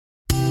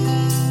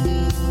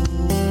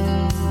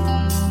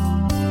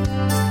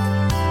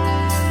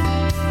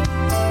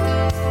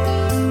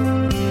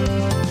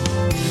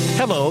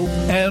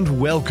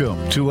And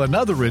welcome to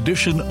another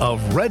edition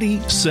of Ready,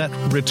 Set,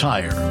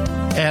 Retire,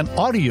 an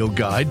audio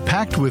guide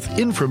packed with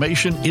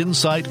information,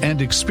 insight,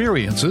 and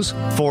experiences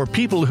for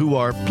people who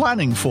are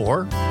planning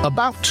for,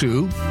 about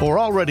to, or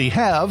already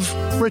have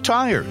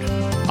retired.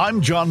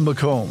 I'm John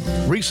McComb,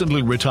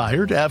 recently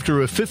retired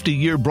after a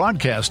 50-year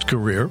broadcast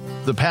career,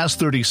 the past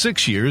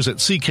 36 years at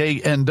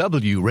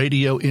CKNW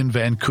Radio in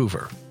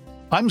Vancouver.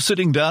 I'm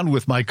sitting down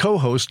with my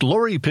co-host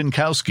Lori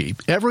Pinkowski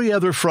every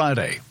other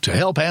Friday to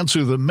help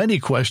answer the many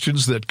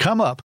questions that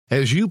come up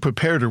as you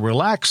prepare to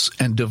relax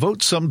and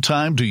devote some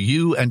time to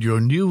you and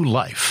your new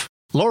life.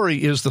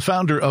 Lori is the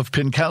founder of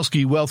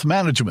Pinkowski Wealth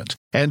Management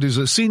and is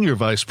a senior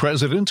vice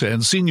president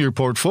and senior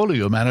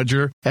portfolio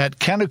manager at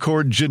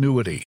Canaccord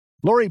Genuity.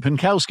 Lori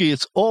Pinkowski,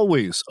 it's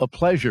always a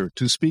pleasure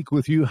to speak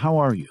with you. How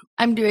are you?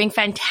 I'm doing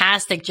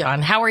fantastic,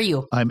 John. How are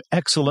you? I'm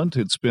excellent.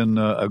 It's been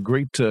a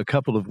great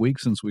couple of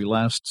weeks since we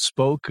last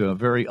spoke.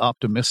 Very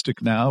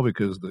optimistic now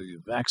because the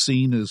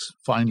vaccine is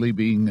finally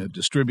being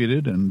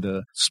distributed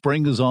and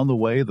spring is on the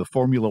way. The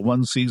Formula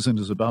One season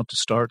is about to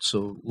start,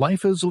 so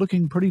life is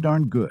looking pretty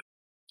darn good.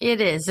 It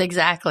is,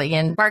 exactly.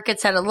 And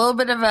markets had a little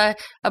bit of a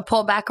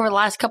pullback over the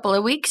last couple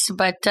of weeks,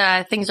 but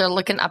things are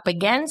looking up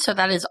again. So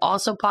that is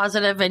also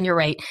positive. And you're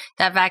right.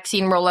 That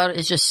vaccine rollout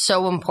is just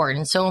so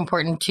important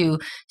to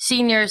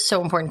seniors,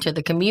 so important to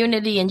the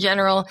community in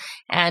general,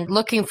 and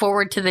looking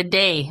forward to the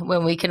day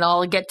when we can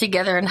all get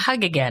together and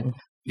hug again.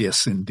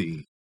 Yes,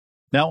 indeed.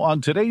 Now,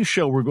 on today's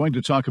show, we're going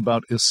to talk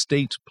about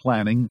estate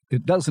planning.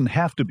 It doesn't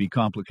have to be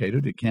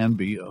complicated. It can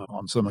be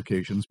on some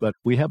occasions, but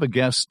we have a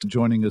guest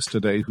joining us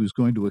today who's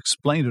going to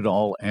explain it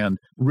all and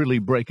really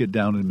break it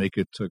down and make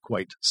it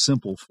quite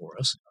simple for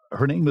us.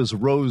 Her name is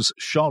Rose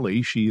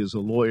Shawlee. She is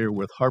a lawyer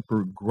with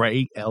Harper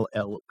Gray,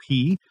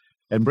 LLP,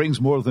 and brings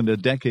more than a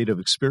decade of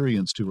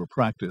experience to her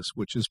practice,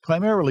 which is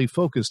primarily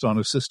focused on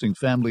assisting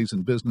families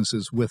and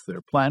businesses with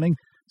their planning,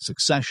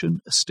 succession,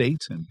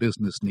 estate, and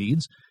business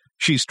needs.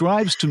 She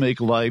strives to make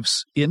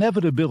life's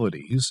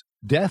inevitabilities,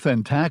 death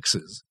and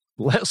taxes,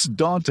 less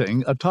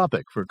daunting a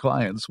topic for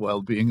clients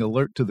while being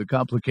alert to the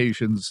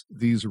complications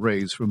these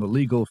raise from a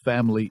legal,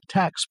 family,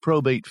 tax,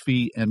 probate,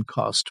 fee, and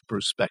cost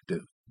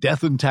perspective.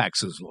 Death and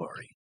taxes,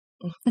 Lori.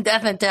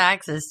 Death and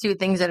taxes, two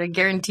things that are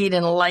guaranteed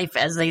in life,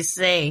 as they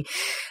say.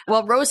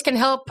 Well, Rose can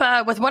help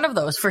with one of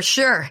those for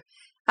sure.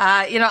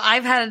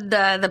 I've had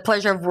the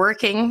pleasure of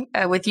working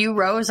with you,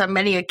 Rose, on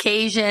many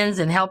occasions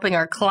and helping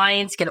our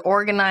clients get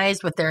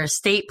organized with their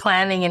estate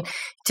planning. And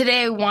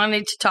today I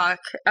wanted to talk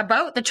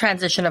about the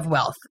transition of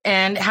wealth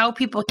and how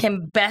people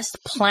can best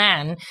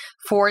plan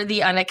for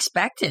the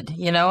unexpected,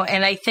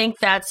 and I think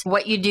that's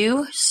what you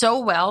do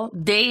so well,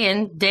 day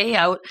in, day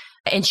out,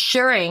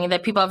 ensuring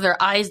that people have their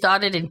I's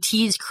dotted and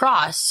T's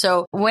crossed.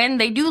 So when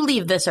they do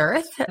leave this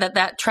earth,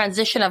 that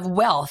transition of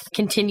wealth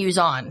continues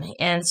on.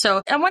 And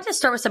so I want to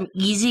start with some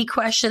easy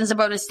questions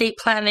about estate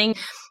planning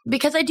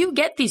because I do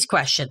get these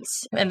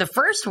questions. And the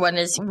first one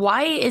is,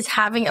 why is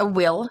having a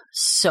will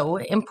so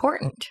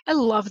important? I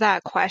love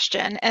that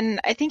question. And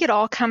I think it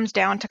all comes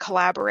down to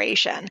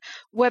collaboration,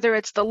 whether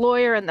it's the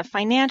lawyer and the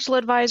financial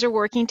advisor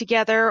working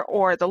together,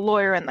 or the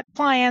lawyer and the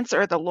clients,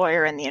 or the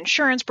lawyer and the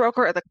insurance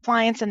broker, or the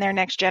clients and their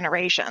next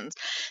generations.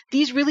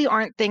 These really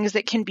aren't things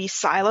that can be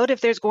siloed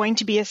if there's going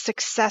to be a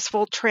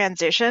successful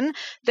transition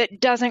that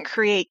doesn't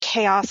create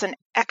chaos and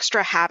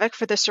extra havoc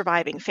for the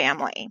surviving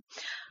family.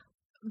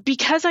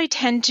 Because I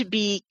tend to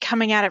be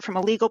coming at it from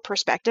a legal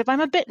perspective, I'm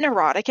a bit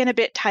neurotic and a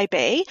bit type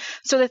A.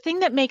 So the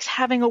thing that makes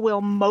having a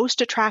will most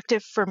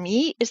attractive for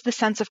me is the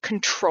sense of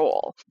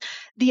control.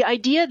 The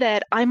idea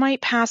that I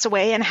might pass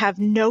away and have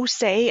no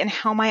say in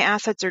how my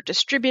assets are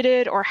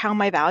distributed or how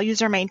my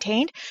values are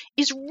maintained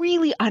is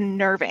really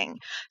unnerving.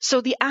 So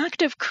the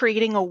act of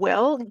creating a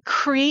will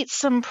creates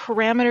some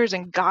parameters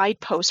and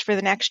guideposts for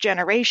the next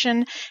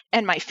generation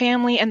and my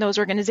family and those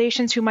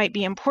organizations who might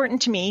be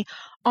important to me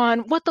on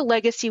what the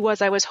legacy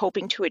was I was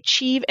hoping to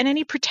achieve and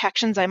any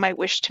protections I might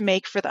wish to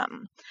make for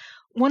them.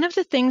 One of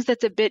the things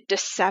that's a bit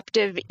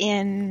deceptive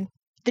in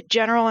the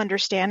general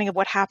understanding of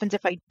what happens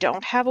if I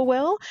don't have a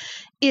will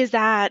is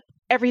that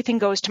everything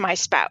goes to my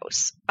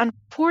spouse.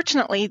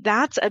 Unfortunately,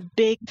 that's a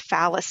big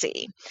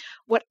fallacy.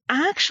 What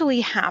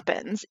actually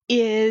happens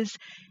is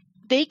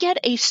they get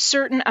a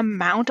certain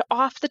amount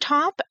off the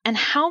top, and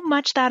how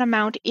much that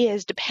amount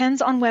is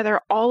depends on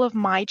whether all of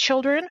my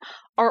children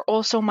are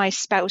also my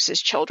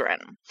spouse's children.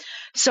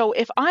 So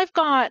if I've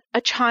got a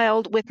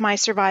child with my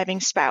surviving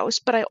spouse,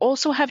 but I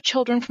also have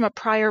children from a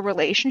prior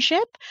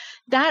relationship,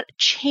 that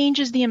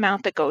changes the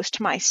amount that goes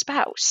to my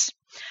spouse.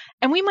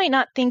 And we might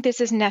not think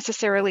this is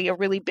necessarily a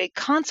really big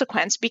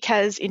consequence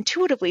because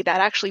intuitively that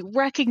actually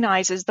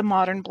recognizes the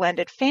modern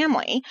blended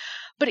family,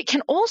 but it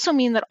can also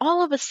mean that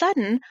all of a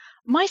sudden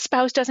my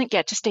spouse doesn't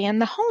get to stay in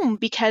the home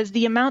because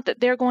the amount that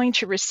they're going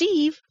to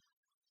receive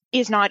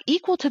is not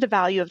equal to the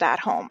value of that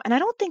home. And I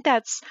don't think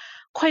that's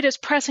quite as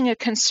pressing a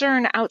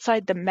concern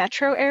outside the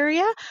metro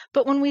area,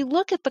 but when we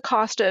look at the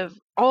cost of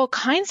all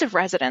kinds of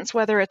residence,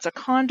 whether it's a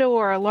condo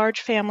or a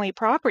large family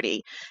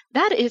property,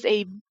 that is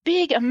a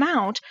big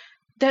amount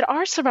that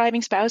our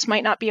surviving spouse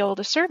might not be able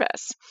to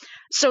service.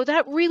 So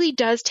that really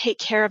does take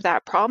care of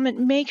that problem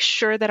and makes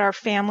sure that our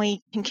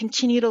family can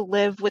continue to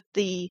live with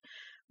the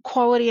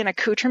quality and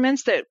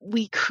accoutrements that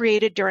we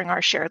created during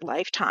our shared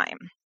lifetime.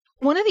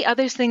 One of the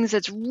other things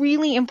that's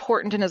really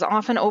important and is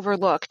often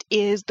overlooked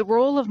is the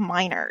role of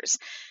minors.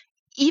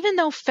 Even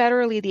though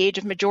federally the age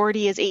of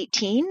majority is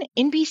 18,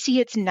 in BC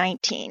it's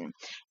 19.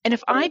 And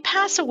if I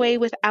pass away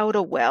without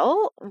a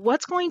will,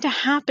 what's going to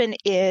happen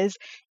is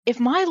if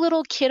my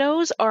little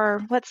kiddos are,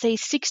 let's say,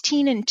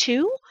 16 and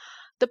 2,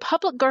 the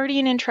public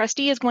guardian and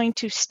trustee is going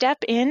to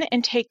step in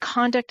and take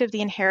conduct of the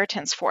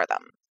inheritance for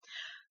them.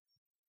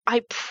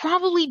 I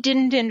probably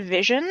didn't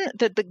envision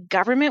that the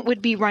government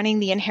would be running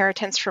the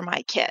inheritance for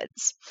my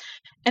kids.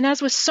 And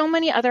as with so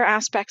many other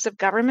aspects of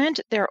government,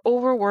 they're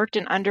overworked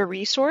and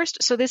under-resourced,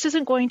 so this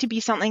isn't going to be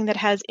something that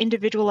has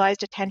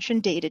individualized attention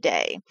day to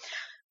day.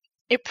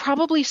 It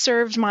probably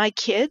serves my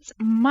kids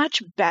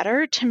much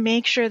better to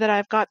make sure that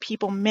I've got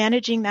people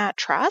managing that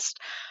trust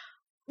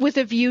with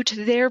a view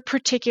to their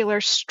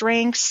particular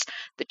strengths,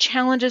 the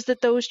challenges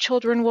that those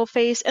children will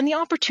face, and the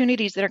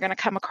opportunities that are going to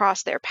come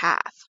across their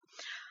path.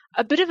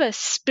 A bit of a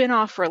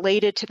spin-off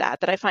related to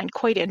that I find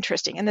quite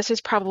interesting, and this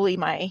is probably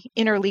my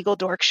inner legal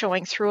dork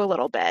showing through a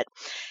little bit,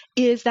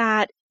 is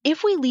that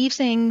if we leave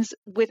things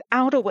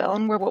without a will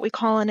and we're what we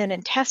call an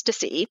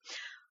intestacy,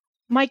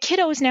 my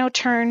kiddos now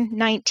turn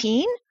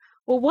 19.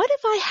 Well, what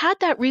if I had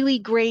that really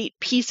great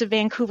piece of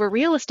Vancouver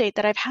real estate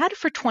that I've had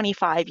for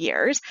 25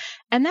 years,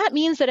 and that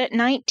means that at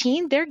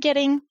 19, they're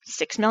getting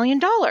 $6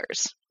 million.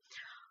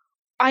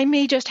 I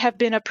may just have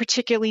been a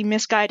particularly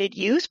misguided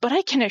youth, but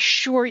I can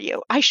assure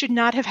you, I should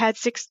not have had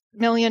 $6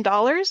 million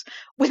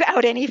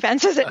without any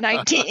fences at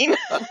 19.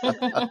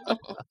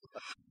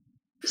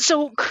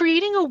 So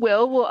creating a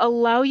will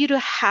allow you to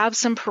have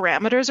some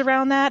parameters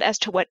around that as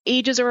to what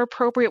ages are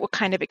appropriate, what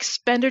kind of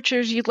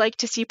expenditures you'd like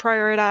to see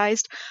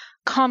prioritized.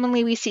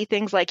 Commonly, we see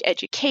things like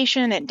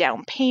education and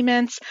down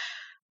payments.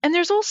 And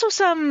there's also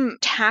some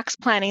tax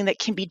planning that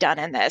can be done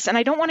in this. And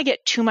I don't want to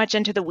get too much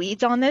into the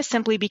weeds on this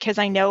simply because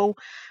I know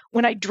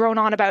when I drone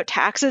on about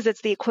taxes,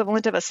 it's the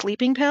equivalent of a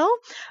sleeping pill.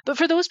 But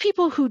for those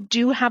people who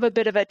do have a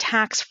bit of a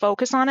tax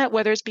focus on it,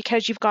 whether it's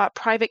because you've got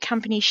private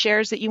company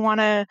shares that you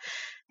want to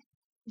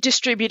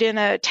distribute in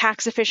a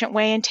tax efficient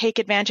way and take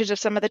advantage of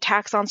some of the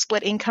tax on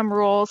split income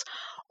rules,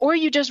 or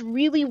you just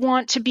really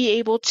want to be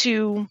able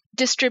to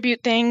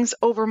distribute things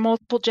over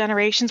multiple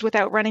generations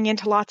without running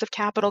into lots of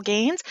capital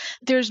gains,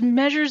 there's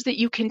measures that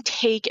you can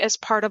take as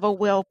part of a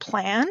will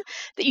plan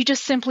that you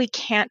just simply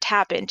can't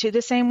tap into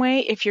the same way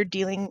if you're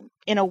dealing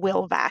in a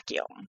will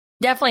vacuum.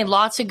 Definitely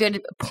lots of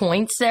good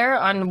points there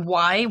on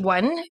why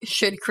one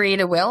should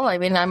create a will. I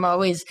mean, I'm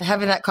always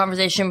having that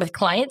conversation with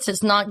clients.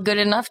 It's not good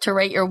enough to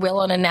write your will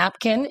on a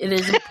napkin. It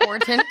is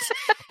important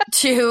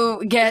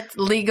to get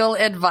legal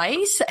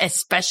advice,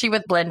 especially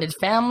with blended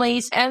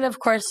families. And of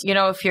course, you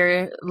know, if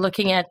you're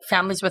looking at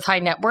families with high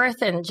net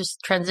worth and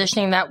just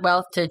transitioning that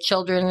wealth to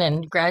children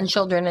and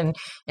grandchildren and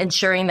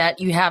ensuring that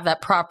you have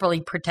that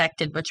properly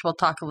protected, which we'll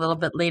talk a little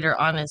bit later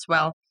on as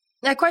well.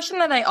 A question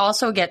that I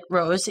also get,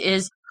 Rose,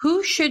 is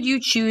who should you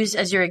choose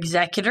as your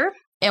executor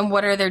and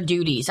what are their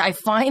duties? I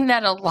find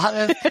that a lot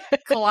of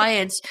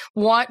clients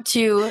want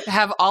to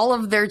have all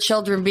of their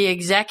children be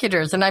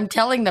executors, and I'm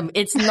telling them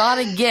it's not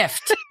a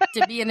gift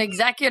to be an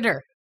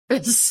executor.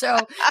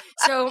 So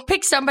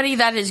pick somebody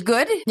that is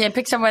good and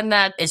pick someone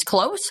that is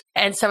close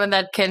and someone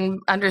that can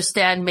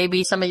understand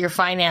maybe some of your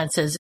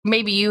finances.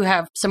 Maybe you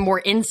have some more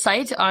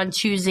insight on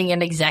choosing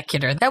an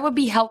executor. That would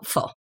be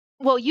helpful.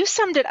 Well, you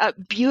summed it up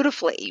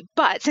beautifully,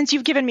 but since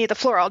you've given me the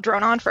floor, I'll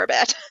drone on for a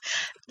bit.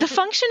 The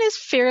function is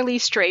fairly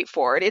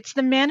straightforward. It's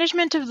the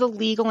management of the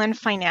legal and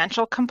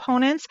financial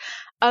components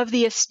of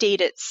the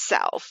estate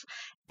itself.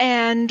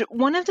 And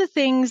one of the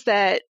things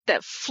that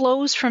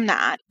flows from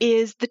that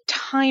is the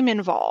time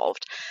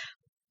involved.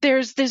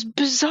 There's this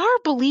bizarre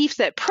belief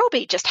that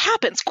probate just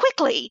happens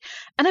quickly.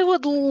 And I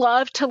would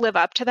love to live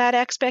up to that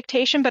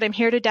expectation, but I'm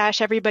here to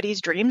dash everybody's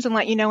dreams and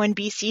let you know in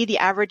BC, the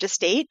average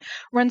estate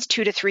runs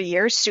 2 to 3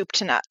 years, soup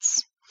to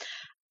nuts.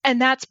 And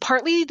that's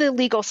partly the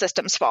legal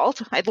system's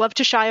fault. I'd love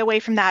to shy away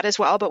from that as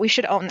well, but we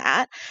should own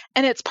that.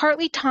 And it's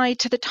partly tied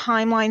to the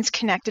timelines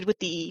connected with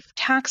the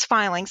tax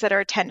filings that are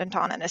attendant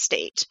on an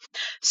estate.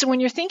 So when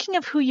you're thinking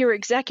of who your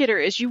executor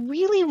is, you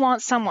really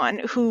want someone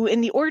who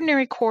in the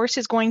ordinary course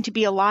is going to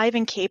be alive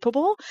and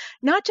capable,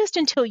 not just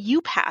until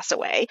you pass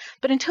away,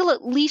 but until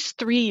at least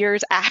 3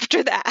 years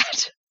after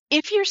that.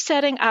 If you're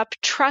setting up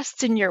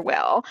trusts in your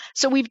will,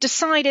 so we've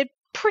decided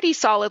pretty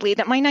solidly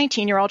that my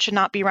 19-year-old should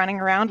not be running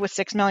around with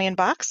 $6 million.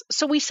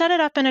 So we set it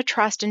up in a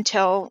trust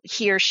until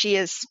he or she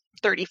is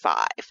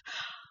 35.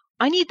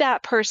 I need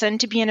that person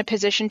to be in a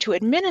position to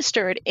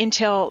administer it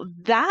until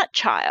that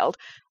child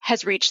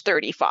has reached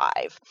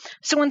 35.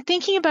 So when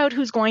thinking about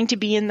who's going to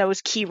be in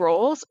those key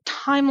roles,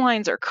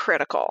 timelines are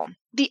critical.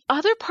 The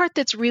other part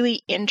that's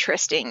really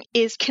interesting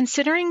is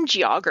considering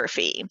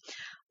geography.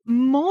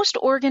 Most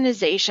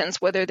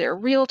organizations, whether they're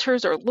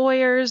realtors or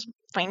lawyers,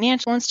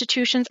 financial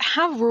institutions,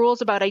 have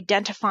rules about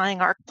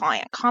identifying our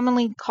client,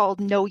 commonly called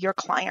know your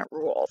client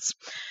rules.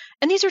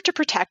 And these are to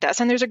protect us.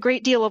 And there's a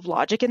great deal of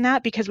logic in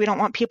that because we don't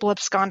want people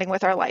absconding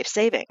with our life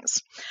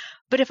savings.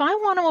 But if I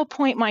want to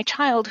appoint my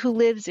child who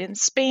lives in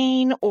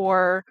Spain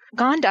or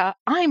Uganda,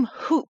 I'm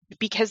hooped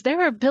because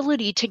their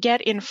ability to get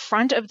in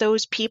front of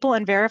those people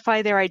and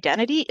verify their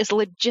identity is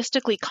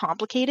logistically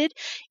complicated,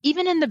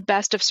 even in the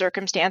best of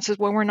circumstances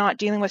where we're not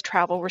dealing with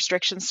travel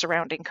restrictions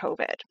surrounding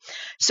COVID.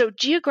 So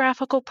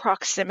geographical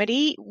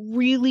proximity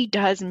really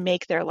does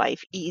make their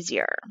life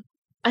easier.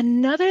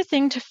 Another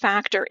thing to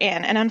factor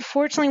in, and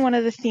unfortunately one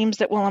of the themes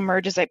that will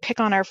emerge as I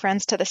pick on our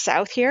friends to the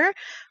south here,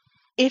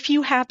 if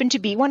you happen to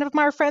be one of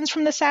our friends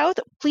from the South,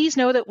 please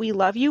know that we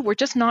love you. We're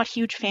just not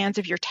huge fans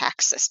of your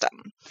tax system.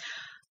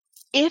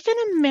 If an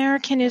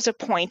American is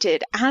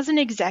appointed as an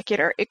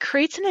executor, it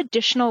creates an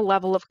additional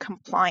level of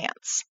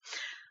compliance.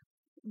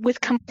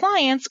 With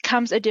compliance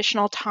comes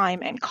additional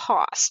time and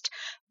cost.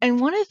 And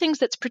one of the things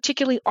that's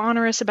particularly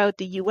onerous about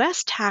the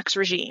U.S. tax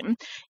regime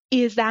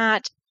is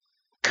that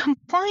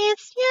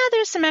compliance,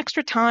 there's some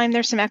extra time,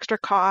 there's some extra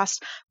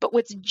cost, but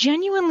what's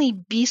genuinely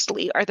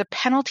beastly are the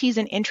penalties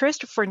and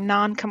interest for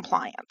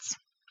non-compliance.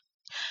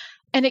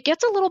 And it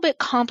gets a little bit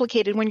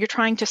complicated when you're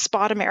trying to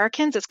spot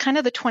Americans. It's kind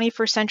of the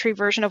 21st century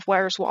version of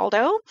Where's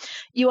Waldo?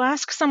 You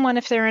ask someone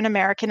if they're an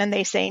American and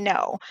they say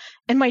no.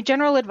 And my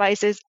general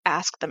advice is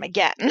ask them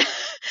again.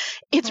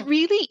 It's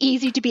really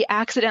easy to be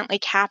accidentally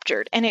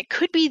captured. And it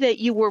could be that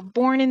you were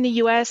born in the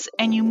US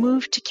and you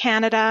moved to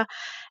Canada.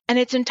 And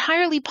it's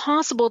entirely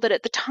possible that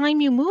at the time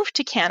you moved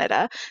to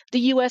Canada, the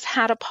U.S.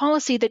 had a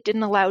policy that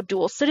didn't allow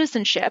dual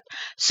citizenship,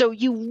 so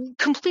you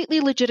completely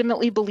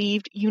legitimately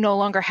believed you no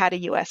longer had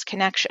a U.S.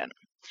 connection.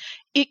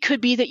 It could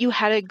be that you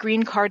had a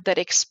green card that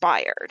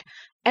expired.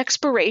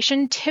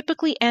 Expiration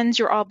typically ends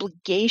your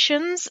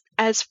obligations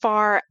as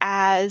far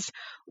as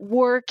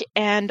work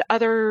and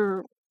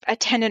other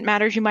attendant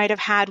matters you might have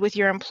had with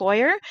your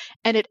employer,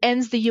 and it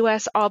ends the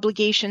U.S.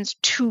 obligations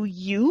to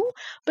you,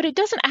 but it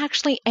doesn't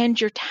actually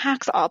end your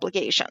tax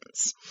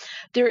obligations.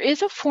 There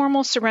is a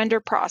formal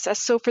surrender process.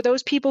 So for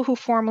those people who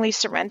formally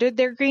surrendered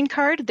their green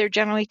card, they're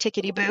generally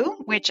tickety-boo,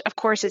 which of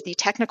course is the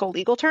technical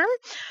legal term.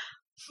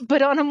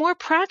 But on a more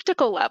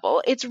practical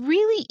level, it's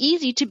really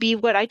easy to be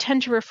what I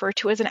tend to refer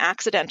to as an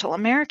accidental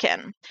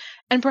American.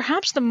 And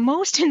perhaps the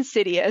most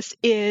insidious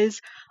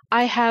is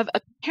I have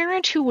a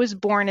parent who was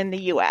born in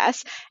the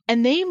U.S.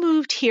 and they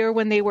moved here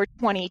when they were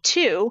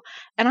 22,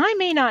 and I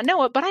may not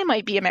know it, but I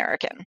might be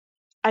American.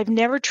 I've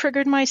never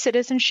triggered my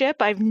citizenship.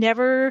 I've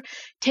never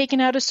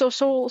taken out a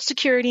social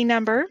security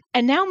number.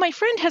 And now my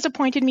friend has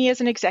appointed me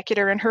as an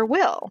executor in her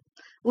will.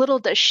 Little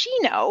does she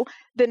know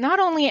that not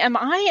only am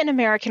I an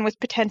American with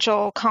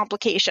potential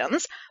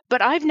complications,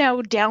 but I've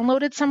now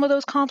downloaded some of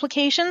those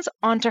complications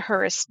onto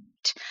her estate.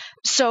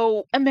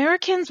 So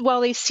Americans,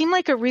 while they seem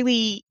like a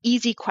really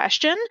easy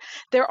question,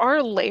 there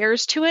are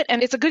layers to it,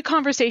 and it's a good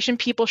conversation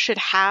people should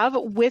have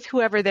with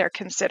whoever they're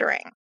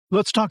considering.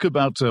 Let's talk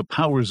about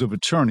powers of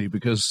attorney,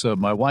 because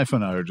my wife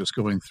and I are just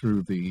going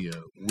through the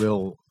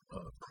will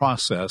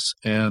process.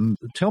 And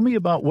tell me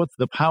about what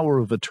the power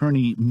of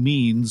attorney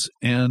means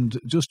and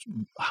just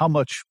how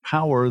much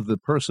power the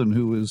person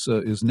who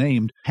is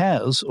named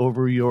has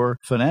over your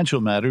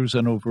financial matters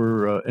and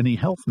over any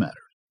health matters.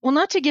 Well,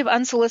 not to give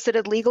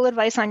unsolicited legal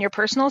advice on your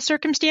personal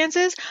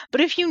circumstances, but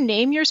if you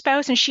name your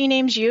spouse and she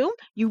names you,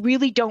 you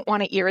really don't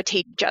want to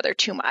irritate each other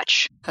too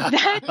much.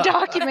 That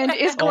document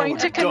is going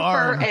to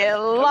confer a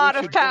lot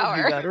of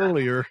power. I that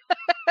earlier.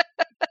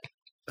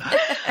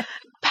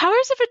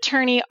 Powers of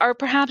attorney are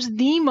perhaps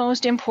the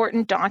most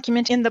important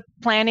document in the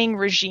planning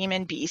regime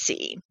in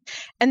BC.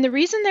 And the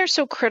reason they're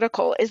so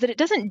critical is that it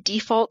doesn't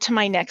default to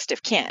my next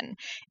of kin.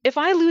 If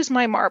I lose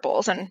my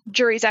marbles, and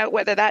jury's out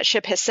whether that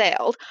ship has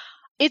sailed,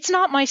 it's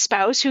not my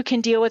spouse who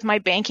can deal with my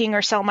banking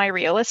or sell my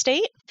real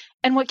estate.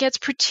 And what gets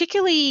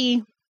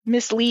particularly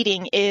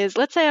misleading is,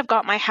 let's say I've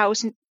got my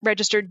house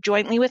registered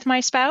jointly with my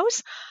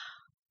spouse.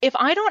 If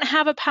I don't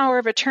have a power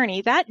of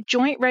attorney, that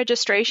joint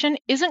registration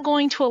isn't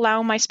going to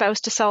allow my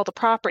spouse to sell the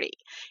property.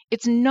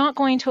 It's not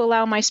going to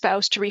allow my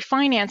spouse to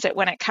refinance it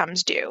when it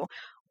comes due.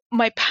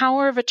 My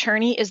power of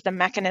attorney is the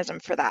mechanism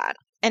for that.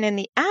 And in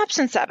the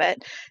absence of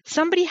it,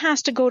 somebody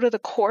has to go to the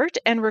court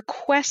and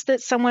request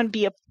that someone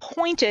be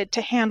appointed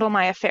to handle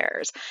my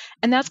affairs.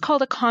 And that's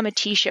called a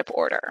committeeship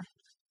order.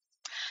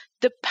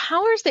 The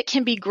powers that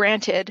can be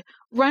granted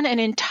run an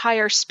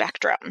entire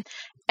spectrum.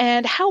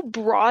 And how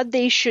broad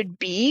they should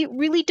be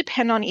really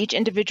depend on each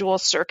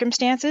individual's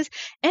circumstances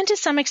and to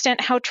some extent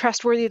how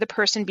trustworthy the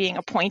person being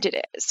appointed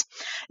is.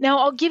 Now,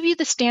 I'll give you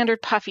the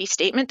standard puffy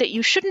statement that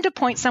you shouldn't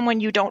appoint someone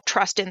you don't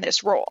trust in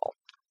this role.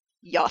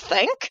 You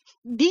think?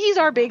 These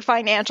are big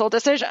financial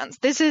decisions.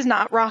 This is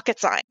not rocket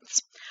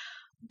science.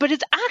 But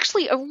it's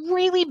actually a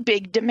really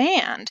big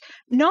demand.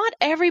 Not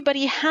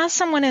everybody has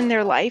someone in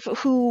their life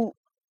who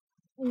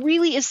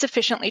really is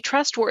sufficiently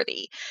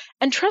trustworthy.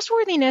 And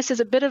trustworthiness is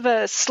a bit of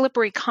a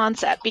slippery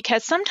concept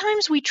because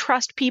sometimes we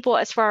trust people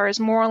as far as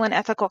moral and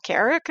ethical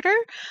character,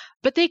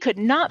 but they could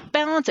not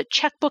balance a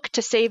checkbook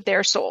to save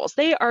their souls.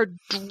 They are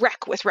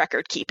dreck with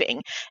record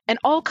keeping, and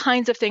all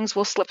kinds of things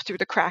will slip through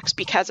the cracks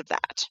because of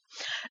that.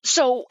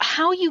 So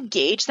how you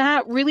gauge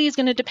that really is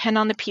going to depend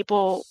on the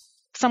people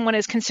someone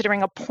is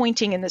considering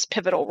appointing in this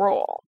pivotal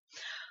role.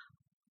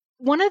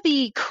 One of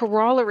the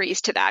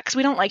corollaries to that, because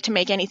we don't like to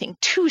make anything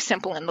too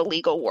simple in the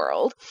legal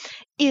world,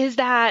 is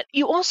that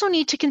you also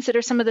need to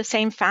consider some of the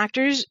same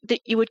factors that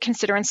you would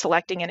consider in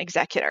selecting an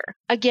executor.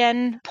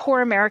 Again,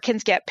 poor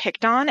Americans get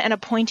picked on, and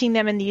appointing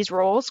them in these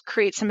roles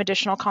creates some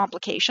additional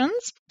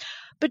complications.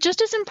 But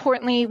just as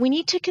importantly, we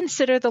need to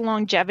consider the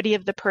longevity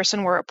of the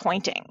person we're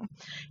appointing.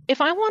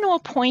 If I want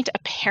to appoint a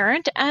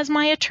parent as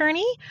my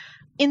attorney,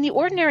 in the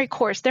ordinary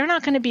course, they're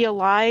not going to be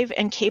alive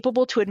and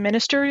capable to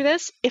administer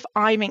this if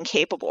I'm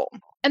incapable.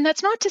 And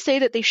that's not to say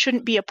that they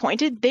shouldn't be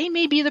appointed. They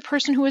may be the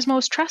person who is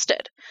most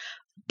trusted.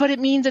 But it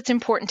means it's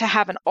important to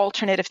have an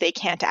alternate if they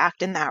can't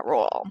act in that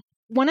role.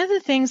 One of the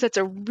things that's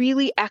a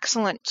really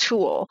excellent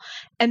tool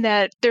and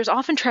that there's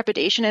often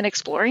trepidation in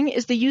exploring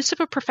is the use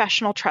of a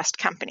professional trust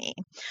company.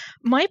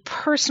 My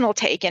personal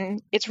take,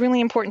 and it's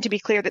really important to be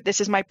clear that this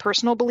is my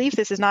personal belief,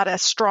 this is not a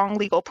strong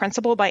legal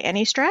principle by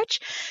any stretch,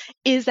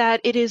 is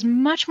that it is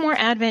much more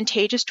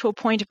advantageous to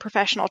appoint a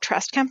professional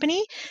trust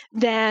company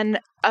than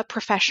a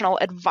professional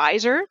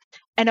advisor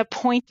and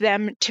appoint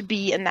them to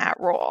be in that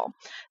role.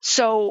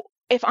 So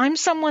if I'm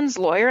someone's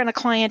lawyer and a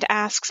client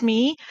asks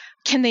me,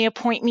 can they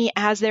appoint me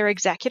as their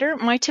executor?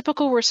 My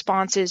typical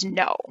response is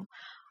no.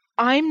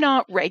 I'm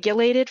not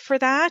regulated for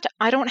that.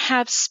 I don't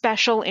have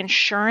special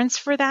insurance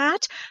for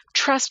that.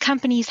 Trust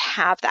companies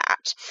have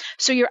that.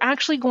 So you're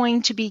actually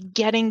going to be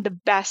getting the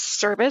best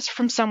service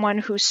from someone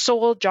whose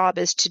sole job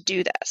is to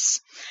do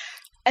this.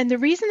 And the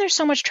reason there's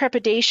so much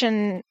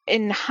trepidation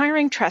in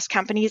hiring trust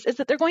companies is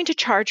that they're going to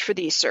charge for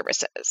these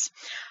services.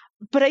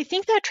 But I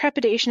think that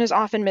trepidation is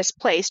often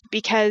misplaced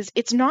because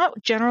it's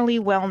not generally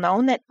well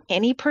known that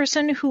any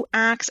person who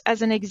acts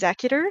as an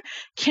executor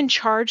can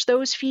charge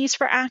those fees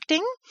for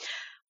acting.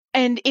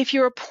 And if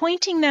you're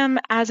appointing them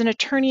as an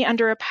attorney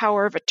under a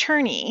power of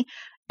attorney,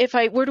 if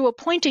I were to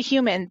appoint a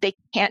human, they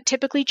can't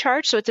typically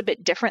charge, so it's a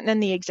bit different than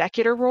the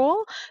executor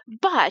role,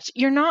 but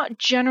you're not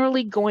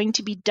generally going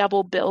to be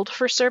double billed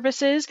for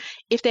services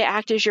if they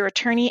act as your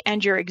attorney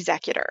and your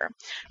executor.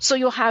 So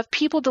you'll have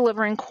people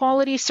delivering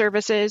quality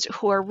services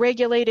who are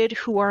regulated,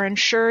 who are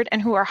insured,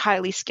 and who are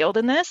highly skilled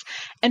in this,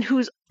 and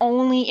whose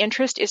only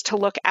interest is to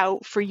look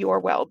out for your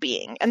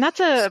well-being. And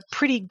that's a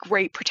pretty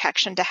great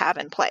protection to have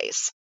in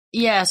place.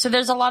 Yeah, so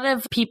there's a lot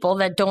of people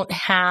that don't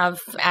have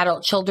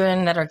adult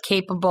children that are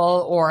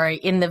capable or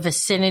in the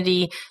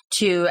vicinity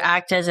to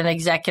act as an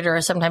executor.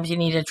 Sometimes you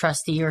need a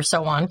trustee or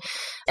so on.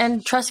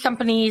 And trust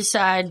companies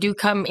do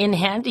come in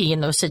handy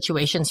in those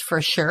situations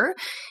for sure.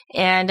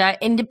 And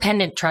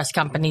independent trust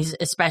companies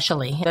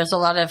especially. There's a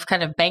lot of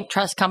kind of bank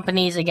trust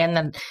companies, again,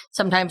 that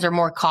sometimes are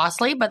more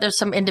costly, but there's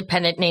some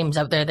independent names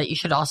out there that you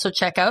should also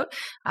check out,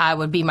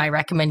 would be my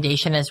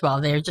recommendation as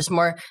well. There's just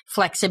more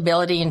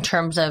flexibility in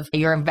terms of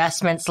your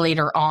investments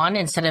later on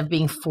instead of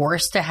being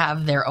forced to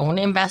have their own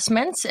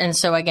investments. And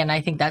so again,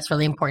 I think that's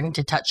really important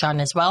to touch on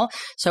as well.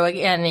 So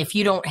again, if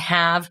you don't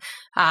have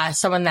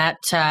someone that,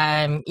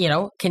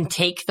 can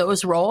take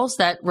those roles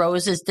that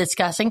Rose is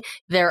discussing,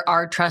 there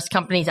are trust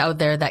companies out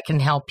there that can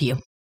help you.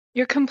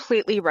 You're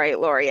completely right,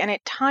 Lori, and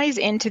it ties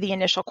into the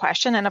initial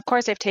question. And of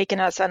course, I've taken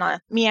us on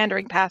a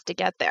meandering path to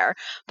get there.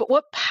 But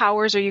what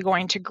powers are you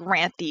going to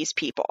grant these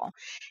people?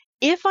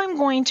 If I'm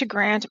going to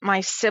grant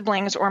my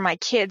siblings or my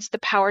kids the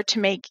power to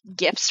make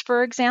gifts,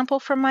 for example,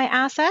 from my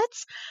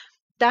assets,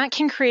 that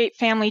can create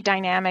family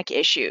dynamic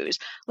issues.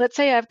 Let's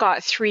say I've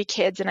got 3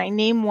 kids and I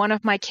name one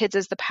of my kids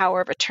as the power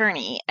of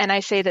attorney, and I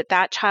say that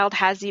that child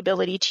has the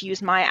ability to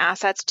use my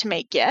assets to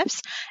make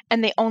gifts,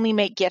 and they only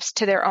make gifts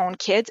to their own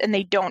kids and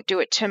they don't do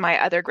it to my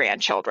other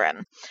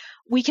grandchildren.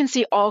 We can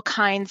see all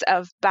kinds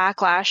of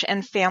backlash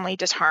and family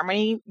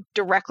disharmony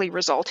directly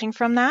resulting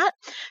from that.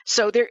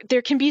 So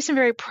there can be some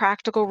very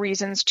practical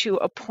reasons to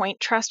appoint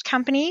trust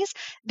companies.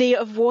 They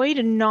avoid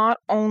not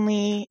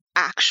only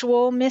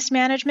actual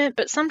mismanagement,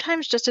 but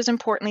sometimes just as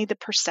importantly, the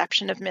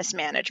perception of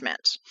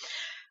mismanagement.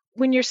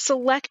 When you're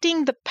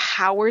selecting the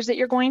powers that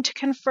you're going to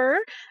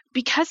confer,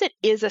 because it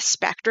is a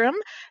spectrum,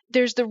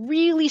 there's the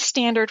really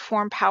standard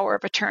form power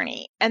of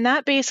attorney. And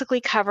that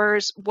basically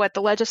covers what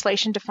the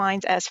legislation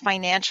defines as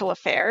financial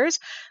affairs,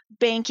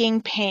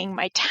 banking, paying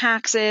my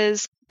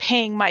taxes,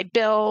 paying my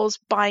bills,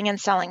 buying and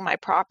selling my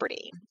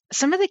property.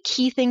 Some of the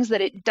key things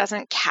that it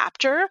doesn't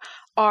capture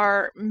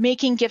are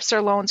making gifts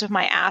or loans of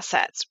my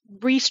assets,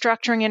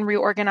 restructuring and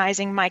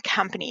reorganizing my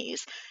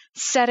companies,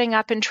 setting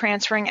up and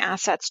transferring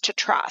assets to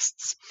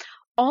trusts.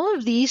 All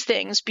of these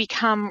things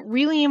become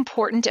really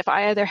important if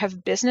I either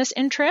have business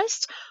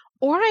interests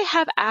or I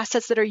have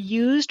assets that are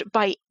used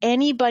by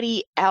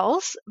anybody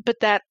else, but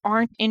that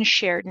aren't in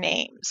shared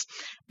names.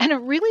 And a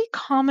really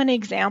common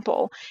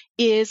example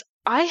is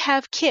I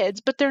have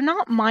kids, but they're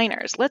not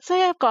minors. Let's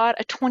say I've got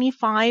a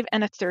 25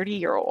 and a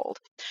 30-year-old.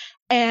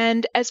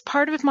 And as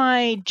part of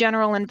my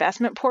general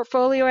investment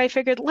portfolio, I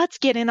figured, let's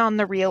get in on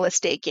the real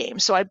estate game.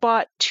 So I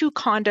bought 2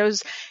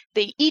 condos.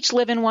 They each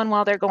live in one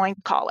while they're going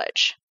to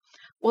college.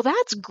 Well,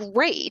 that's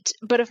great,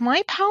 but if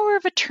my power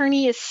of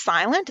attorney is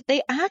silent,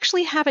 they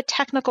actually have a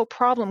technical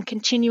problem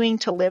continuing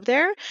to live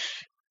there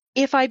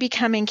if I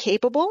become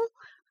incapable,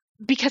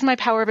 because my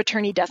power of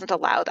attorney doesn't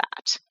allow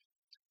that.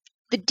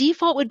 The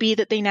default would be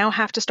that they now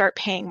have to start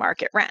paying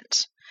market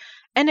rent.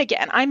 And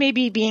again, I may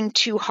be being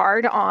too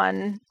hard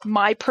on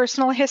my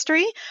personal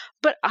history,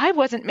 but I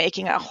wasn't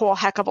making a whole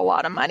heck of a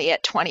lot of money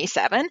at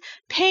 27.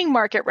 Paying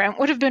market rent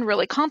would have been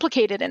really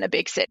complicated in a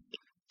big city.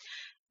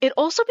 It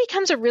also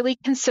becomes a really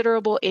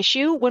considerable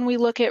issue when we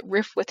look at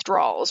RIF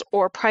withdrawals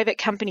or private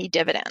company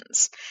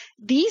dividends.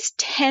 These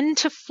tend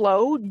to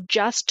flow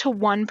just to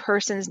one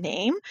person's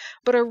name,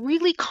 but are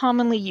really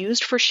commonly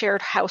used for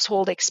shared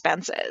household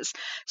expenses.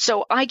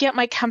 So I get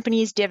my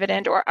company's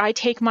dividend or I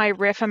take my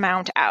RIF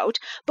amount out,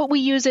 but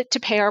we use it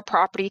to pay our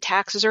property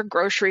taxes or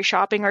grocery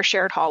shopping or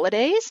shared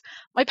holidays.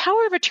 My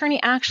power of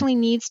attorney actually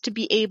needs to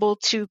be able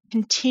to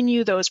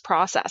continue those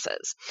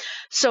processes.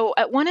 So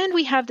at one end,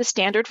 we have the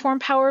standard form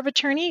power of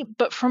attorney,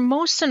 but for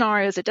most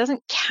scenarios, it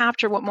doesn't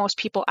capture what most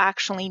people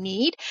actually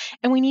need.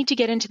 And we need to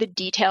get into the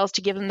details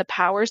to give them the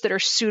powers that are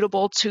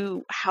suitable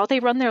to how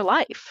they run their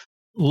life.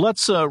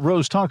 Let's,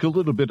 Rose, talk a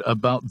little bit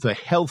about the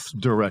health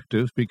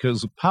directive,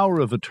 because the power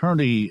of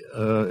attorney,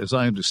 as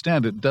I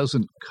understand it,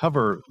 doesn't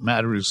cover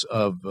matters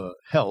of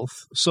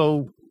health.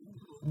 So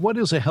what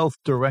is a health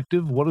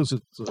directive? What is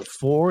it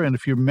for? And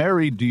if you're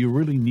married, do you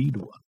really need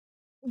one?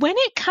 When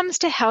it comes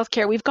to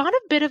healthcare, we've got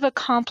a bit of a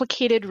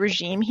complicated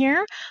regime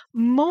here,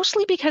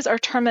 mostly because our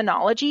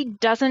terminology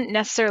doesn't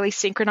necessarily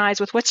synchronize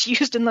with what's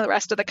used in the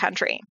rest of the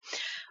country.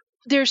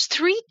 There's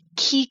 3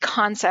 key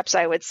concepts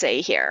I would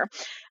say here.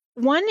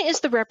 One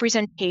is the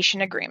representation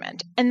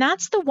agreement, and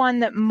that's the one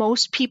that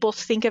most people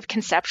think of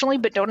conceptually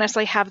but don't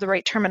necessarily have the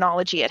right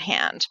terminology at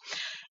hand.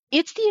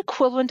 It's the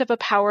equivalent of a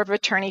power of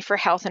attorney for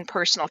health and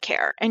personal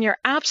care. And you're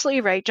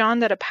absolutely right, John,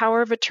 that a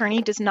power of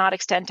attorney does not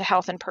extend to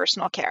health and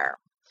personal care.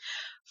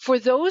 For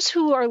those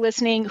who are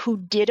listening who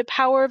did a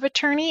power of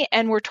attorney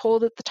and were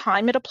told at the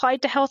time it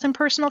applied to health and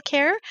personal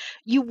care,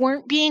 you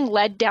weren't being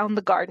led down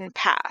the garden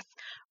path.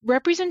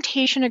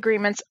 Representation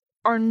agreements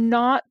are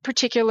not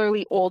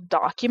particularly old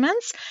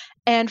documents,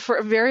 and for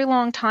a very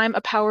long time,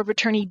 a power of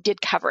attorney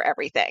did cover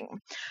everything.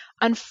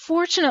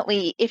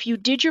 Unfortunately, if you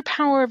did your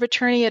power of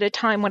attorney at a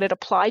time when it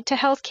applied to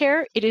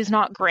healthcare, it is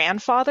not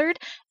grandfathered,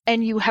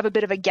 and you have a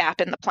bit of a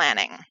gap in the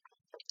planning.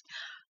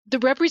 The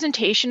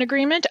representation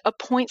agreement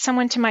appoints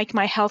someone to make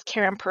my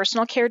healthcare and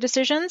personal care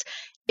decisions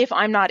if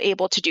I'm not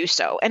able to do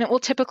so, and it will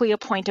typically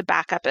appoint a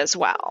backup as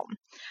well.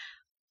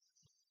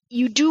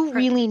 You do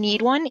really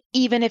need one,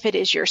 even if it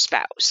is your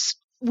spouse.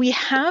 We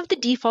have the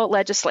default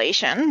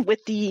legislation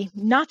with the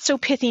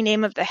not-so-pithy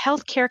name of the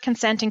Healthcare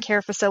Consent and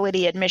Care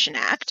Facility Admission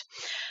Act.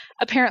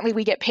 Apparently,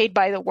 we get paid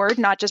by the word,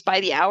 not just by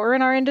the hour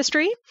in our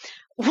industry.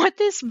 What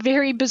this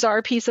very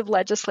bizarre piece of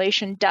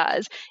legislation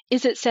does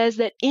is it says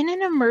that in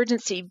an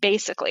emergency,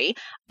 basically,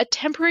 a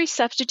temporary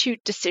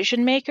substitute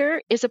decision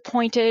maker is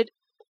appointed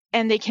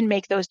and they can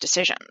make those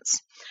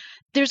decisions.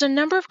 There's a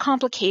number of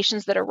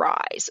complications that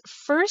arise.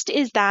 First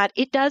is that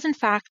it does, in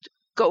fact,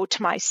 go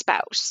to my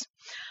spouse.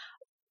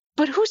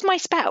 But who's my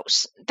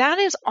spouse? That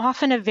is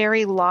often a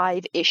very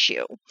live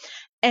issue.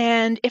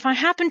 And if I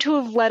happen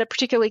to have led a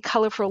particularly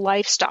colorful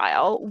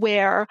lifestyle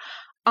where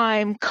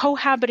I'm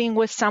cohabiting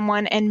with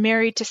someone and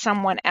married to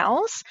someone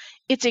else,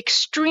 it's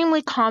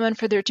extremely common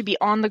for there to be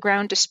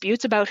on-the-ground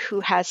disputes about who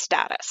has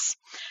status.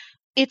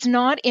 It's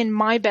not in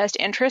my best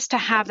interest to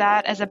have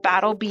that as a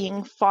battle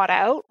being fought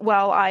out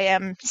while I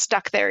am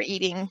stuck there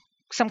eating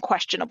some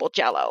questionable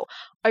Jell-O.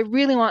 I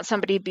really want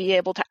somebody to be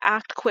able to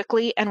act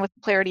quickly and with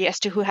clarity as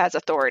to who has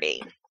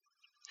authority.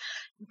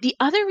 The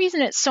other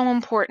reason it's so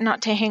important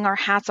not to hang our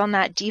hats on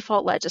that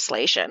default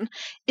legislation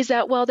is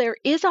that while there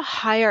is a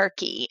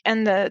hierarchy,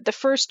 and the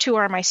first 2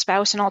 are my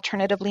spouse and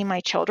alternatively my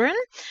children,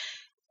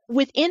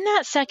 within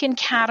that second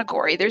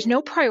category, there's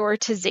no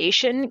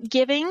prioritization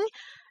giving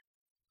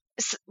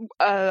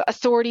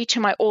authority to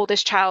my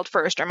oldest child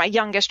first or my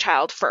youngest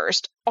child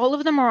first. All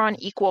of them are on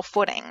equal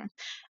footing.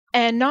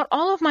 And not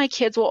all of my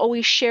kids will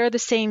always share the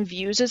same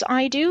views as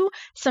I do.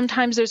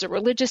 Sometimes there's a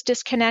religious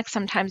disconnect.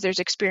 Sometimes there's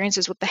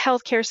experiences with the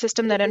healthcare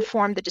system that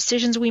inform the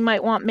decisions we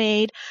might want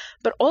made.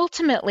 But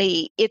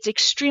ultimately, it's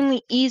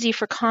extremely easy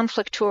for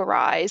conflict to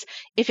arise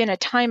if in a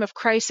time of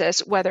crisis,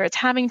 whether it's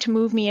having to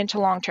move me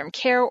into long-term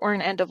care or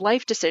an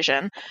end-of-life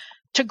decision,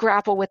 to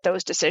grapple with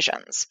those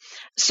decisions.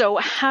 So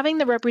having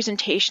the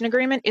representation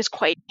agreement is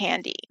quite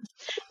handy.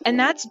 And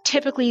that's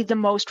typically the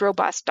most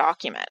robust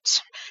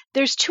document.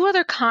 There's 2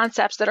 other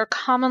concepts that are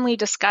commonly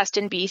discussed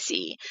in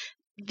BC.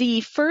 The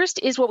first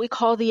is what we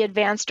call the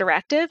advance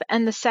directive,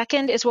 and the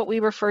second is what we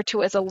refer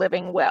to as a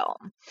living will.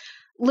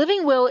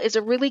 Living will is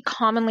a really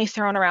commonly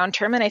thrown around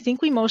term, and I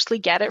think we mostly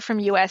get it from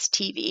US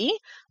TV.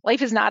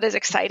 Life is not as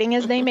exciting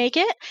as they make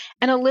it,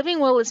 and a living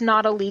will is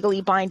not a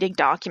legally binding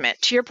document.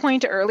 To your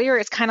point earlier,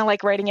 it's kind of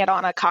like writing it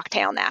on a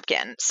cocktail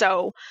napkin.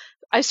 So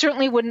I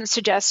certainly wouldn't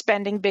suggest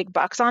spending big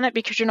bucks on it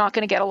because you're not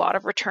going to get a lot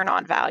of return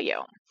on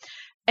value.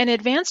 An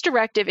advance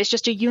directive is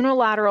just a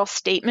unilateral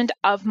statement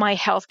of my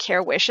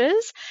healthcare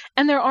wishes,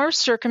 and there are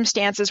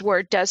circumstances where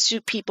it does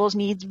suit people's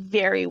needs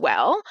very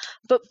well,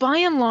 but by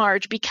and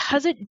large,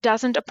 because it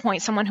doesn't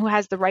appoint someone who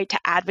has the right to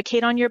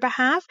advocate on your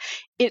behalf,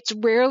 it's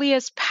rarely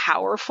as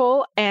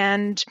powerful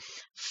and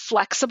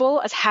flexible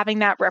as having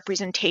that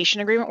representation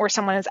agreement where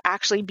someone is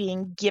actually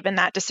being given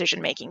that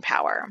decision-making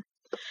power.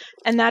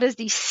 And that is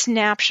the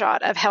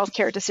snapshot of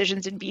healthcare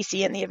decisions in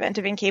BC in the event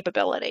of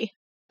incapability.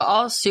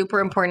 All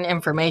super important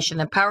information.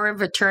 The power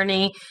of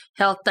attorney,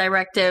 health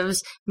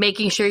directives,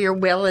 making sure your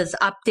will is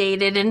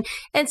updated.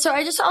 And so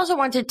I just also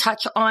want to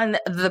touch on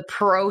the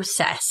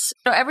process.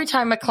 Every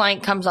time a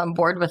client comes on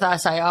board with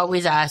us, I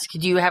always ask,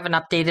 do you have an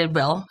updated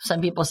will?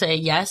 Some people say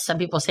yes. Some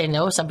people say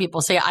no. Some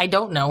people say, I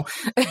don't know.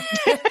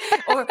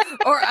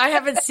 or I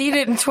haven't seen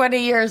it in 20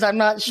 years. I'm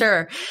not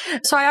sure.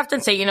 So I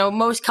often say,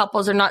 most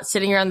couples are not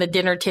sitting around the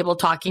dinner table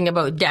talking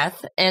about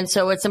death. And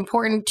so it's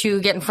important to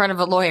get in front of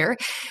a lawyer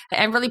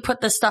and really put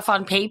this stuff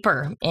on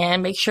paper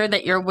and make sure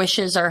that your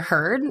wishes are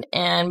heard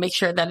and make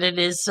sure that it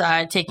is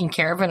taken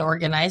care of and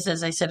organized,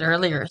 as I said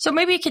earlier. So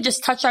maybe you could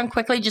just touch on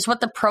quickly just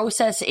what the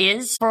process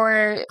is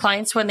for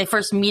clients when they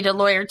first meet a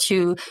lawyer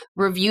to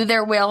review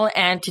their will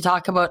and to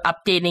talk about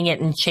updating it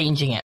and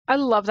changing it. I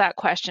love that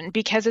question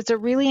because it's a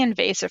really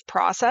invasive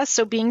process.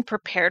 So being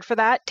prepared for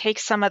that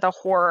takes some of the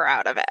horror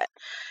out of it.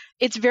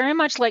 It's very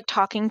much like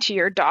talking to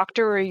your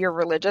doctor or your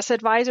religious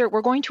advisor.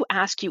 We're going to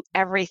ask you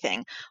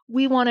everything.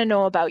 We want to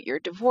know about your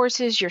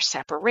divorces, your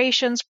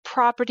separations,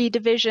 property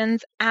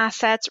divisions,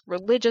 assets,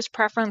 religious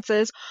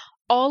preferences.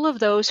 All of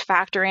those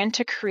factor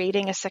into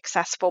creating a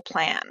successful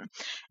plan.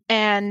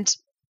 And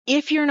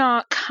if you're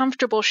not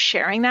comfortable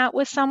sharing that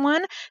with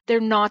someone, they're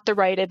not the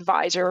right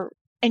advisor,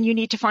 and you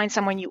need to find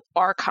someone you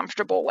are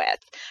comfortable with.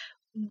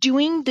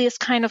 Doing this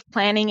kind of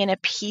planning in a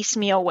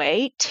piecemeal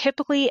way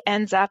typically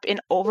ends up in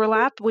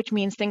overlap, which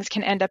means things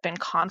can end up in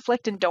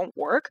conflict and don't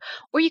work,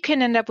 or you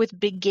can end up with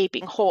big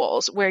gaping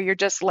holes where you're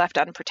just left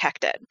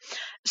unprotected.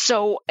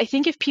 So I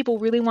think if people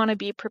really want to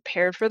be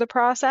prepared for the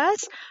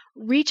process,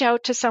 reach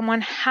out to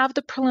someone, have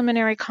the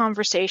preliminary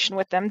conversation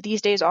with them,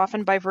 these days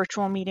often by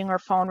virtual meeting or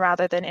phone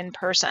rather than in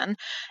person,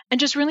 and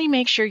just really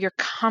make sure you're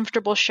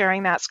comfortable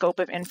sharing that scope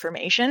of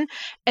information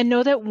and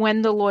know that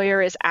when the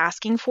lawyer is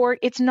asking for it,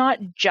 it's not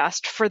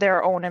just for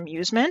their own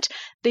amusement.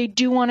 They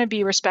do want to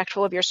be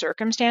respectful of your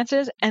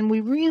circumstances, and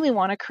we really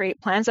want to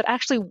create plans that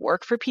actually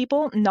work for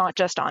people, not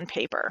just on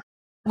paper.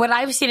 What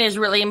I've seen is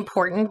really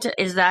important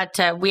is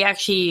that we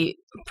actually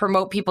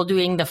promote people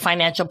doing the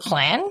financial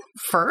plan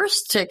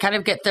first to kind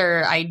of get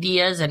their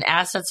ideas and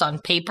assets on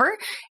paper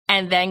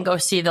and then go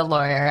see the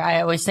lawyer.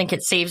 I always think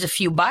it saves a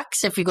few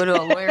bucks if you go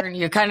to a lawyer and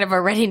you kind of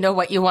already know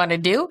what you want to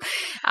do.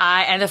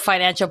 And the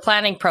financial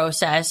planning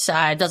process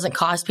doesn't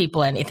cost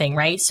people anything,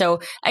 right? So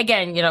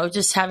again,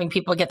 just having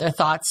people get their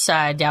thoughts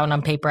down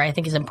on paper, I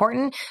think is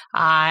important.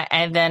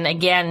 And then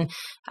again,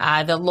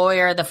 the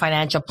lawyer, the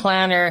financial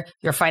planner,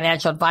 your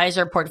financial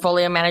advisor,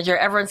 portfolio manager,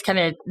 everyone's kind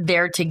of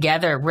there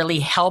together, really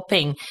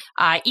helping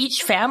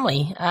each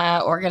family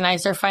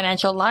organize their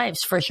financial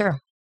lives for sure.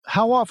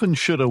 How often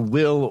should a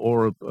will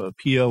or a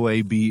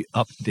POA be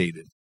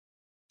updated?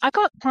 I've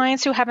got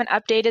clients who haven't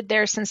updated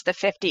theirs since the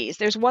 50s.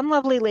 There's one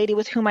lovely lady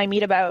with whom I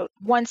meet about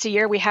once a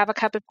year. We have a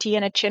cup of tea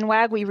and a chin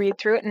wag. We read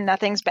through it and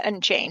nothing's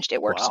been changed.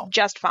 It works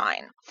just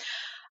fine.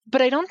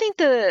 But I don't think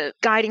the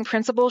guiding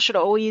principle should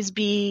always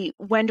be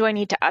when do I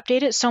need to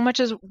update it so much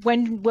as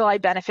when will I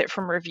benefit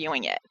from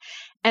reviewing it.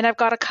 And I've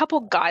got a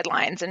couple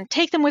guidelines, and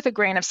take them with a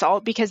grain of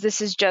salt because this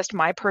is just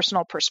my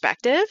personal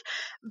perspective.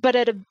 But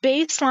at a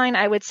baseline,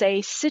 I would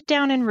say sit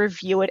down and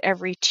review it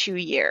every 2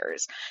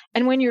 years.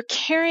 And when you're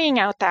carrying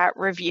out that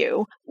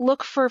review,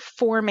 look for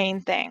 4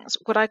 main things,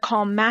 what I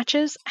call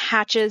matches,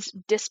 hatches,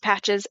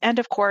 dispatches, and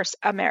of course,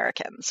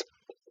 Americans.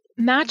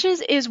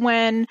 Matches is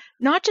when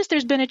not just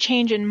there's been a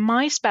change in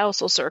my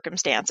spousal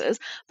circumstances,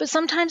 but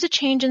sometimes a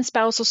change in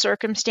spousal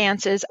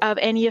circumstances of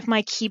any of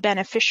my key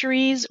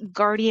beneficiaries,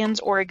 guardians,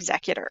 or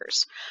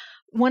executors.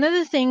 One of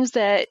the things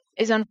that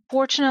is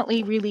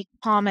unfortunately really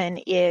common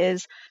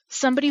is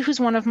somebody who's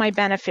one of my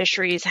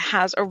beneficiaries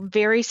has a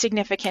very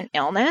significant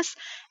illness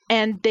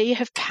and they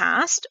have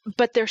passed,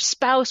 but their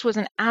spouse was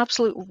an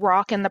absolute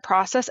rock in the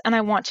process, and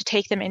I want to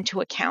take them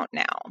into account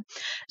now.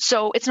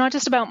 So it's not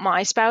just about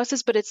my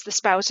spouses, but it's the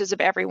spouses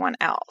of everyone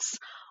else.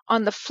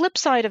 On the flip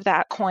side of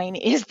that coin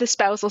is the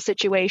spousal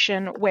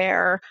situation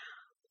where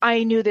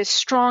I knew this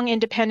strong,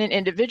 independent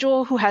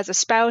individual who has a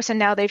spouse, and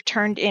now they've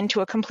turned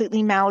into a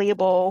completely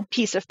malleable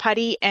piece of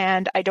putty,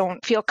 and I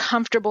don't feel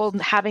comfortable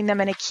having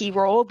them in a key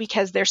role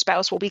because their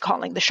spouse will be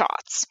calling the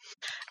shots.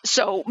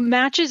 So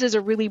matches is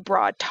a really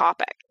broad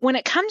topic. When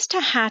it comes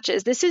to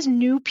hatches, this is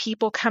new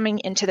people coming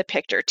into the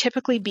picture,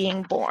 typically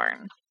being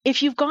born.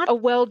 If you've got a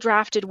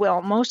well-drafted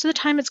will, most of the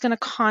time it's going to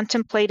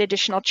contemplate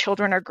additional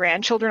children or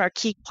grandchildren or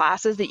key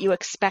classes that you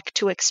expect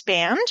to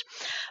expand.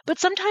 But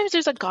sometimes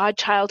there's a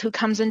godchild who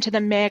comes into the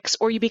mix,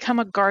 or you become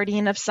a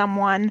guardian of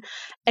someone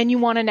and you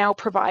want to now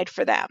provide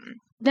for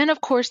them. Then,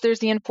 of course, there's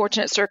the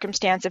unfortunate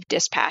circumstance of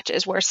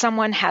dispatches where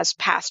someone has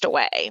passed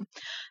away.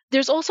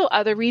 There's also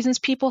other reasons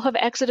people have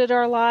exited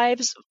our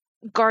lives.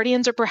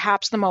 Guardians are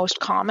perhaps the most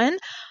common.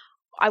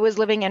 I was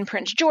living in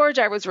Prince George.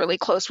 I was really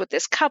close with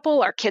this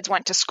couple. Our kids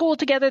went to school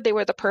together. They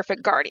were the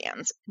perfect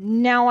guardians.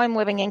 Now I'm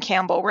living in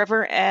Campbell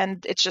River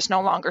and it's just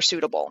no longer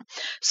suitable.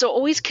 So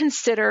always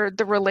consider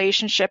the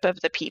relationship of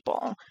the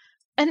people.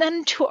 And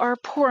then to our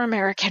poor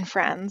American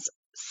friends,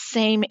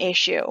 same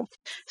issue.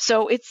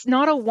 So it's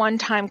not a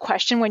one-time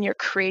question when you're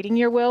creating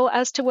your will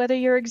as to whether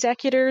your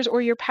executors or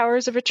your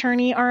powers of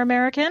attorney are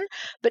American.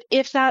 But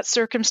if that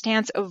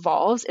circumstance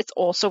evolves, it's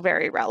also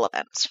very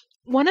relevant.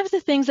 One of the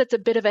things that's a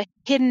bit of a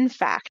hidden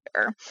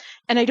factor,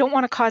 and I don't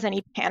want to cause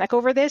any panic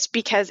over this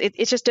because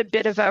it's just a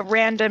bit of a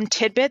random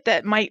tidbit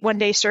that might one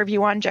day serve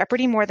you on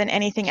Jeopardy more than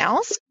anything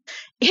else,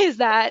 is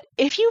that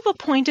if you've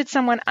appointed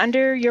someone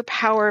under your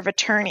power of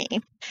attorney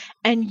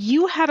and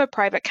you have a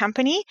private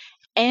company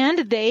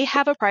and they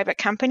have a private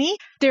company,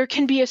 there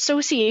can be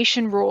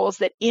association rules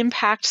that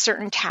impact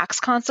certain tax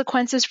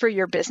consequences for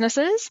your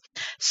businesses.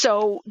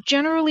 So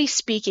generally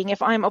speaking,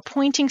 if I'm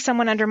appointing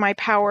someone under my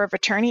power of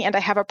attorney and I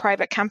have a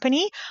private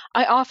company,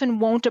 I often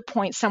won't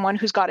appoint someone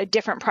who's got a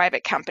different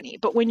private company.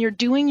 But when you're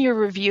doing your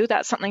review,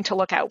 that's something to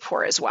look out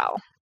for as well.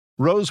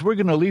 Rose, we're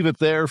going to leave it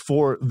there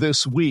for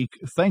this week.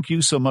 Thank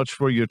you so much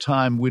for your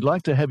time. We'd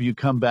like to have you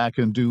come back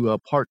and do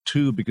part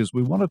 2 because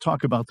we want to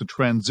talk about the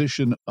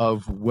transition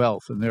of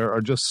wealth. And there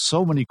are just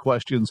so many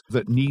questions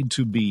that need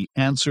to be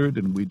answered,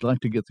 and we'd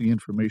like to get the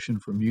information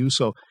from you.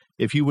 So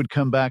if you would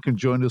come back and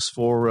join us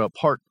for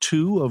part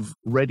 2 of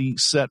Ready,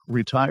 Set,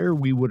 Retire,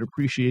 we would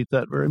appreciate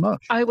that very much.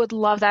 I would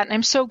love that. And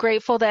I'm so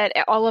grateful that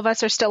all of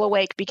us are still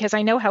awake because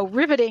I know how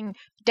riveting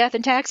death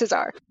and taxes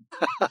are.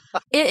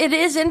 It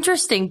is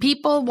interesting.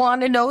 People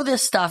want to know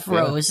this stuff,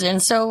 Rose. Yeah.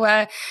 And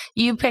so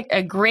you picked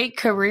a great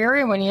career.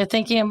 And when you're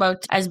thinking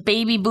about as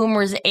baby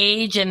boomers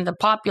age and the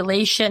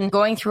population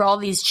going through all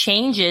these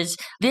changes,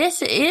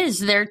 this is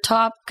their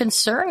top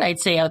concern, I'd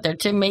say, out there,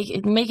 to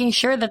making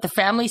sure that the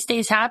family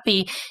stays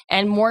happy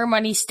and more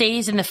money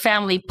stays in the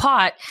family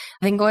pot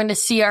than going to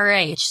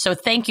CRH. So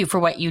thank you for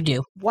what you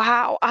do.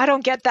 Wow. I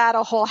don't get that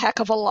a whole heck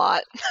of a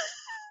lot.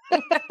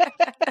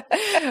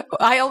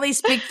 I only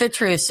speak the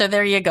truth, so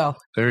there you go.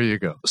 There you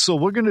go. So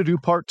we're going to do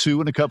part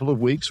 2 in a couple of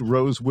weeks.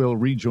 Rose will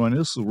rejoin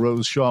us.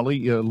 Rose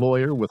Shawlee, a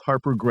lawyer with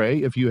Harper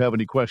Gray. If you have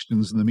any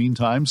questions in the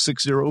meantime,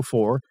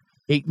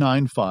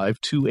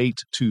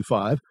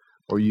 604-895-2825,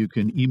 or you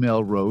can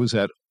email Rose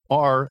at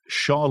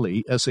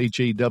rshawlee,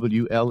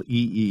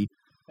 SHAWLEE,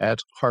 at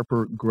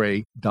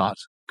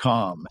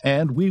harpergray.com.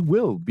 And we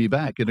will be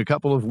back in a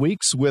couple of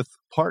weeks with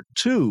part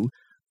 2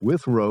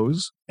 with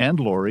Rose and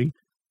Lori.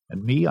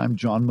 And me, I'm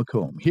John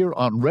McComb, here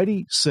on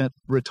Ready, Set,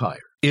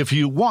 Retire. If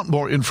you want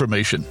more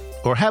information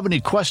or have any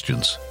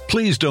questions,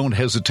 please don't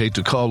hesitate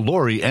to call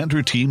Lori and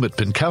her team at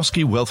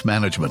Pinkowski Wealth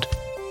Management.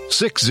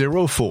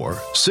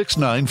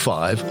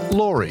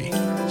 604-695-LORI.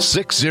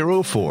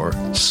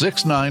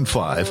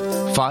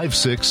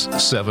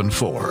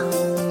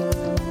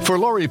 604-695-5674. For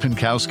Lori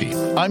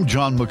Pinkowski, I'm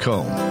John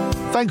McComb.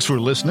 Thanks for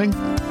listening,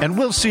 and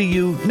we'll see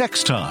you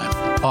next time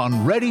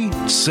on Ready,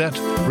 Set,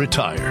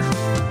 Retire.